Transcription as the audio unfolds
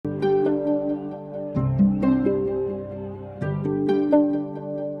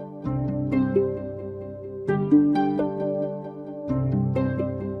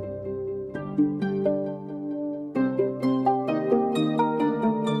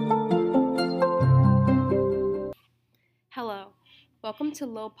Welcome to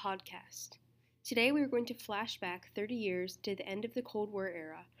Lil Podcast. Today we are going to flash back 30 years to the end of the Cold War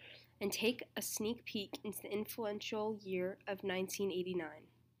era and take a sneak peek into the influential year of 1989.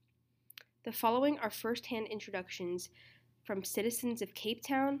 The following are first-hand introductions from citizens of Cape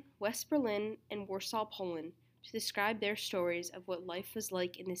Town, West Berlin, and Warsaw, Poland to describe their stories of what life was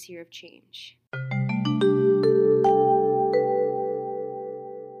like in this year of change.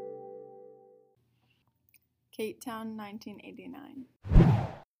 Cape Town, 1989.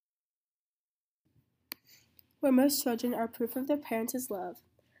 Where most children are proof of their parents' love,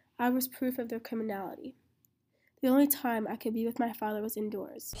 I was proof of their criminality. The only time I could be with my father was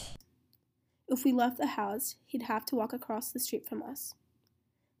indoors. If we left the house, he'd have to walk across the street from us.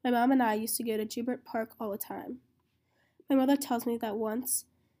 My mom and I used to go to Joubert Park all the time. My mother tells me that once,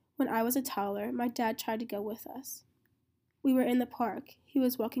 when I was a toddler, my dad tried to go with us. We were in the park. He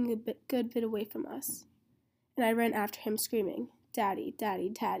was walking a good bit away from us, and I ran after him screaming, "Daddy, Daddy,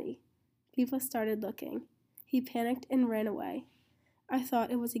 Daddy." People started looking. He panicked and ran away. I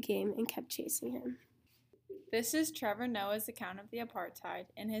thought it was a game and kept chasing him. This is Trevor Noah's account of the apartheid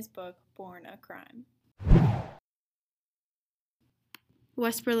in his book, Born a Crime.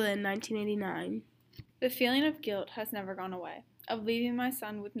 West Berlin, 1989. The feeling of guilt has never gone away, of leaving my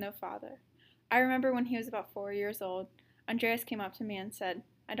son with no father. I remember when he was about 4 years old, Andreas came up to me and said,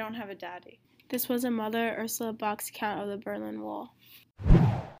 "I don't have a daddy." This was a Mother Ursula Bach's account of the Berlin Wall.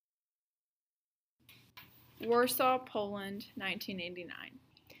 Warsaw, Poland, 1989.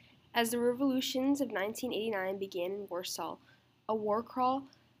 As the revolutions of 1989 began in Warsaw, a war crawl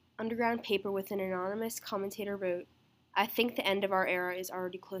underground paper with an anonymous commentator wrote, "I think the end of our era is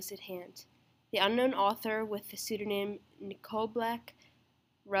already close at hand." The unknown author with the pseudonym Nikolblek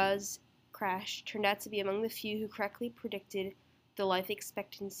Ruz Crash turned out to be among the few who correctly predicted the life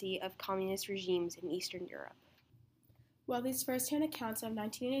expectancy of communist regimes in Eastern Europe. While these first-hand accounts of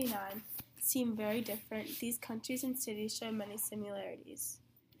 1989 seem very different, these countries and cities show many similarities.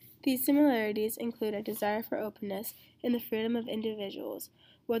 These similarities include a desire for openness and the freedom of individuals,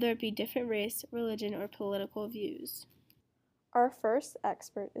 whether it be different race, religion, or political views. Our first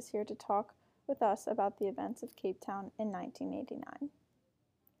expert is here to talk with us about the events of Cape Town in 1989.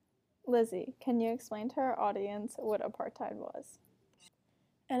 Lizzie, can you explain to our audience what apartheid was?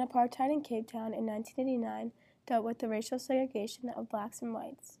 An apartheid in Cape Town in 1989 dealt with the racial segregation of blacks and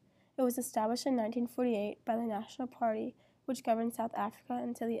whites. It was established in 1948 by the National Party, which governed South Africa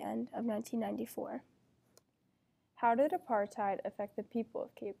until the end of 1994. How did apartheid affect the people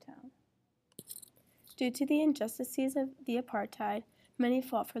of Cape Town? Due to the injustices of the apartheid, many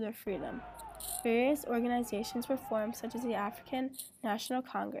fought for their freedom. Various organizations were formed, such as the African National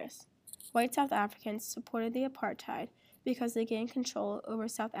Congress. White South Africans supported the apartheid because they gained control over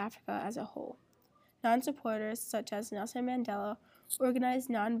South Africa as a whole. Non-supporters, such as Nelson Mandela, organized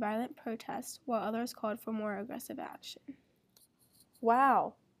nonviolent protests, while others called for more aggressive action.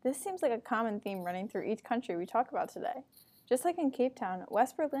 Wow, this seems like a common theme running through each country we talk about today. Just like in Cape Town,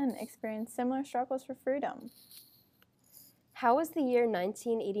 West Berlin experienced similar struggles for freedom. How was the year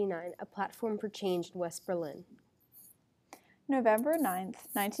 1989 a platform for change in West Berlin? November 9th,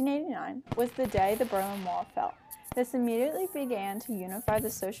 1989 was the day the Berlin Wall fell. This immediately began to unify the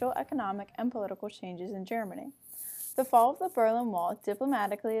social, economic, and political changes in Germany. The fall of the Berlin Wall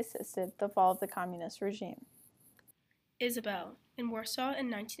diplomatically assisted the fall of the communist regime. Isabel, in Warsaw in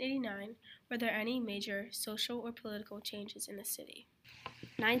 1989, were there any major social or political changes in the city?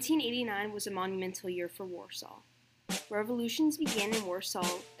 1989 was a monumental year for Warsaw. Revolutions began in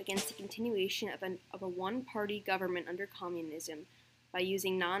Warsaw against the continuation of a one-party government under communism by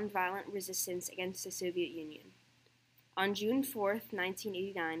using nonviolent resistance against the Soviet Union. On June 4th,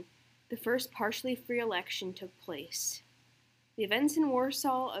 1989, the first partially free election took place. The events in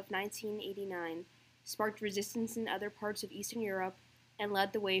Warsaw of 1989 sparked resistance in other parts of Eastern Europe and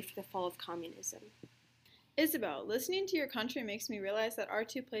led the way for the fall of communism. Isabel, listening to your country makes me realize that our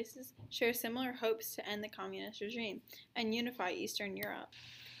two places share similar hopes to end the communist regime and unify Eastern Europe.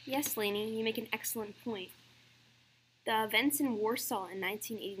 Yes, Lainey, you make an excellent point. The events in Warsaw in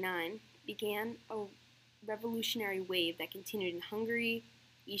 1989 began a revolutionary wave that continued in Hungary,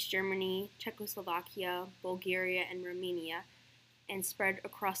 East Germany, Czechoslovakia, Bulgaria, and Romania, and spread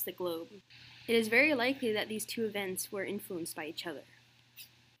across the globe. It is very likely that these two events were influenced by each other.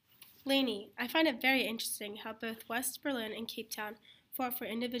 Lainey, I find it very interesting how both West Berlin and Cape Town fought for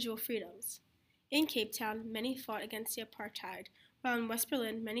individual freedoms. In Cape Town, many fought against the apartheid, while in West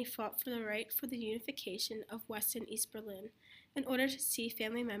Berlin, many fought for the right for the unification of West and East Berlin in order to see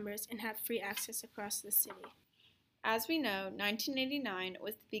family members and have free access across the city. As we know, 1989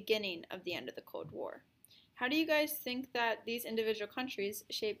 was the beginning of the end of the Cold War. How do you guys think that these individual countries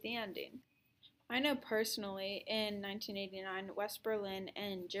shaped the ending? I know personally, in 1989, West Berlin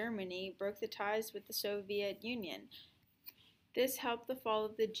and Germany broke the ties with the Soviet Union. This helped the fall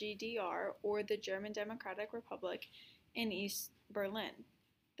of the GDR, or the German Democratic Republic, in East Berlin.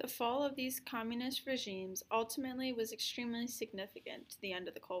 The fall of these communist regimes ultimately was extremely significant to the end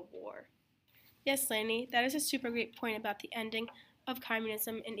of the Cold War. Yes, Laney, that is a super great point about the ending of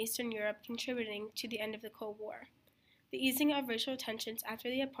communism in Eastern Europe contributing to the end of the Cold War. The easing of racial tensions after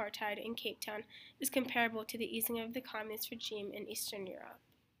the apartheid in Cape Town is comparable to the easing of the communist regime in Eastern Europe.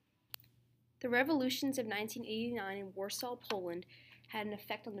 The revolutions of 1989 in Warsaw, Poland had an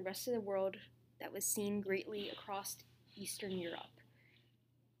effect on the rest of the world that was seen greatly across Eastern Europe.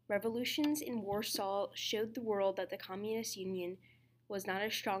 Revolutions in Warsaw showed the world that the Communist Union was not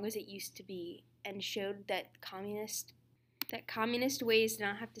as strong as it used to be, and showed that communist ways did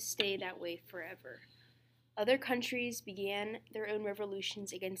not have to stay that way forever. Other countries began their own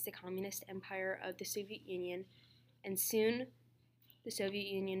revolutions against the communist empire of the Soviet Union, and soon the Soviet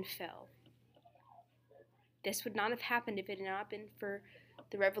Union fell. This would not have happened if it had not been for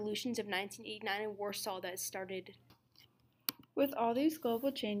the revolutions of 1989 in Warsaw that started. With all these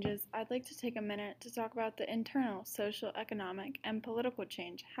global changes, I'd like to take a minute to talk about the internal social, economic, and political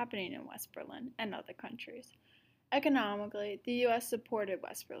change happening in West Berlin and other countries. Economically, the U.S. supported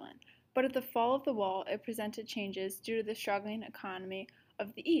West Berlin, but at the fall of the wall, it presented changes due to the struggling economy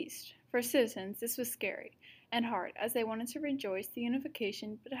of the East. For citizens, this was scary and hard, as they wanted to rejoice the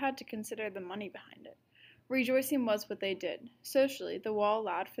unification but had to consider the money behind it. Rejoicing was what they did. Socially, the wall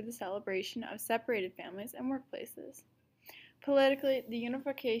allowed for the celebration of separated families and workplaces. Politically, the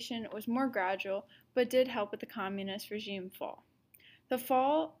unification was more gradual, but did help with the communist regime fall. The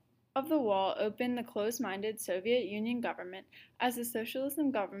fall of the wall opened the closed-minded Soviet Union government as the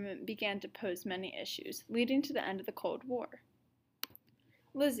socialism government began to pose many issues, leading to the end of the Cold War.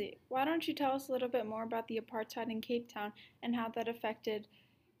 Lizzie, why don't you tell us a little bit more about the apartheid in Cape Town and how that affected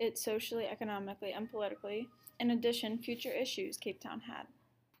it socially, economically, and politically? In addition, future issues Cape Town had.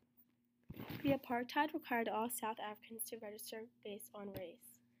 The apartheid required all South Africans to register based on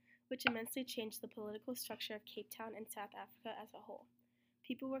race, which immensely changed the political structure of Cape Town and South Africa as a whole.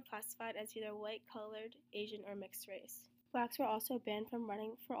 People were classified as either white, colored, Asian, or mixed race. Blacks were also banned from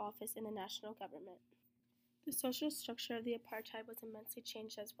running for office in the national government. The social structure of the apartheid was immensely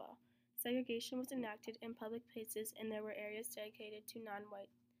changed as well. Segregation was enacted in public places, and there were areas dedicated to non-white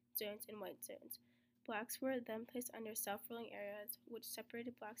zones and white zones. Blacks were then placed under self-ruling areas, which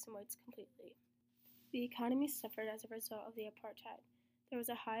separated blacks and whites completely. The economy suffered as a result of the apartheid. There was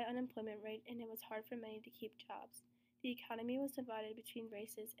a high unemployment rate, and it was hard for many to keep jobs. The economy was divided between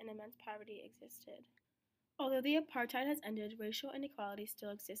races, and immense poverty existed. Although the apartheid has ended, racial inequality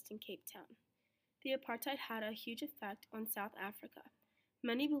still exists in Cape Town. The apartheid had a huge effect on South Africa.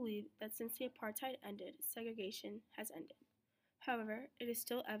 Many believe that since the apartheid ended, segregation has ended. However, it is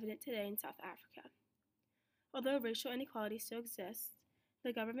still evident today in South Africa. Although racial inequality still exists,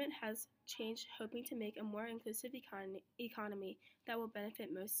 the government has changed, hoping to make a more inclusive economy that will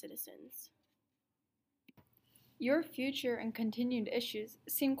benefit most citizens. Your future and continued issues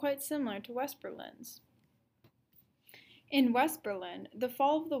seem quite similar to West Berlin's. In West Berlin, the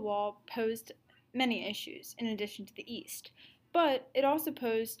fall of the wall posed many issues in addition to the East, but it also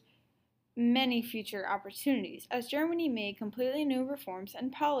posed many future opportunities as Germany made completely new reforms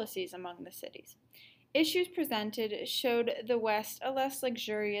and policies among the cities. Issues presented showed the West a less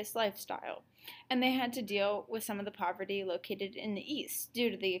luxurious lifestyle, and they had to deal with some of the poverty located in the East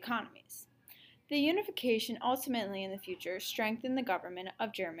due to the economies. The unification ultimately in the future strengthened the government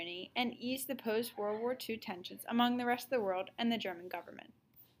of Germany and eased the post-World War II tensions among the rest of the world and the German government.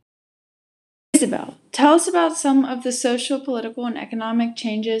 Isabel, tell us about some of the social, political, and economic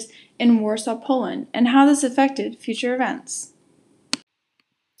changes in Warsaw, Poland, and how this affected future events.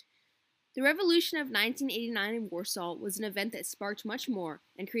 The revolution of 1989 in Warsaw was an event that sparked much more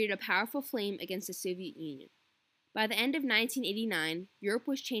and created a powerful flame against the Soviet Union. By the end of 1989, Europe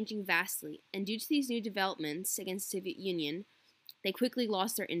was changing vastly, and due to these new developments against the Soviet Union, they quickly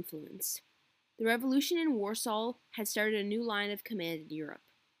lost their influence. The revolution in Warsaw had started a new line of command in Europe,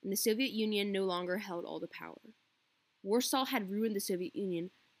 and the Soviet Union no longer held all the power. Warsaw had ruined the Soviet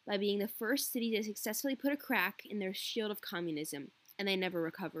Union by being the first city to successfully put a crack in their shield of communism, and they never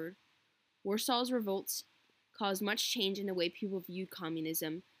recovered. Warsaw's revolts caused much change in the way people viewed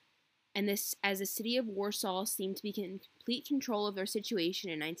communism, and this as the city of Warsaw seemed to be in complete control of their situation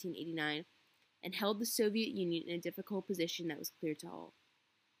in 1989 and held the Soviet Union in a difficult position that was clear to all.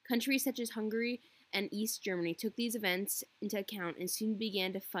 Countries such as Hungary and East Germany took these events into account and soon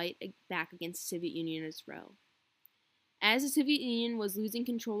began to fight back against the Soviet Union as well. As the Soviet Union was losing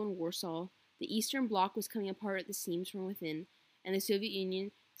control in Warsaw, the Eastern Bloc was coming apart at the seams from within, and the Soviet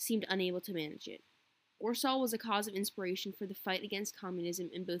Union seemed unable to manage it. Warsaw was a cause of inspiration for the fight against communism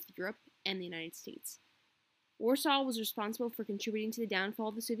in both Europe and the United States. Warsaw was responsible for contributing to the downfall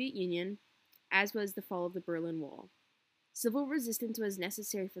of the Soviet Union, as was the fall of the Berlin Wall. Civil resistance was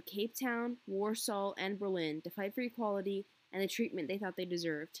necessary for Cape Town, Warsaw, and Berlin to fight for equality and the treatment they thought they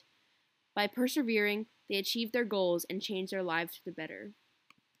deserved. By persevering, they achieved their goals and changed their lives for the better.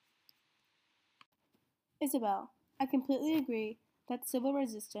 Isabel, I completely agree that civil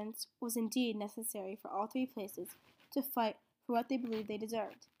resistance was indeed necessary for all three places to fight for what they believed they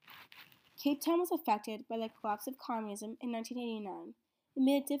deserved. Cape Town was affected by the collapse of communism in 1989. It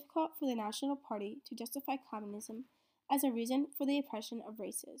made it difficult for the National Party to justify communism as a reason for the oppression of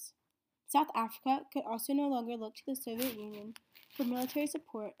races. South Africa could also no longer look to the Soviet Union for military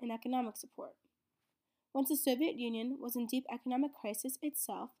support and economic support. Once the Soviet Union was in deep economic crisis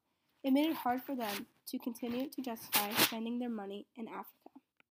itself, it made it hard for them to continue to justify spending their money in Africa.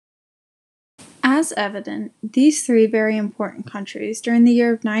 As evident, these three very important countries during the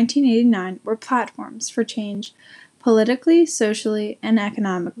year of 1989 were platforms for change politically, socially, and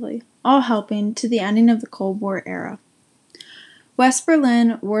economically, all helping to the ending of the Cold War era. West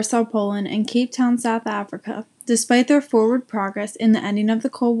Berlin, Warsaw, Poland, and Cape Town, South Africa, despite their forward progress in the ending of the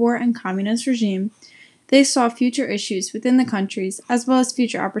Cold War and communist regime, they saw future issues within the countries as well as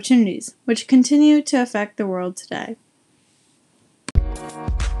future opportunities, which continue to affect the world today.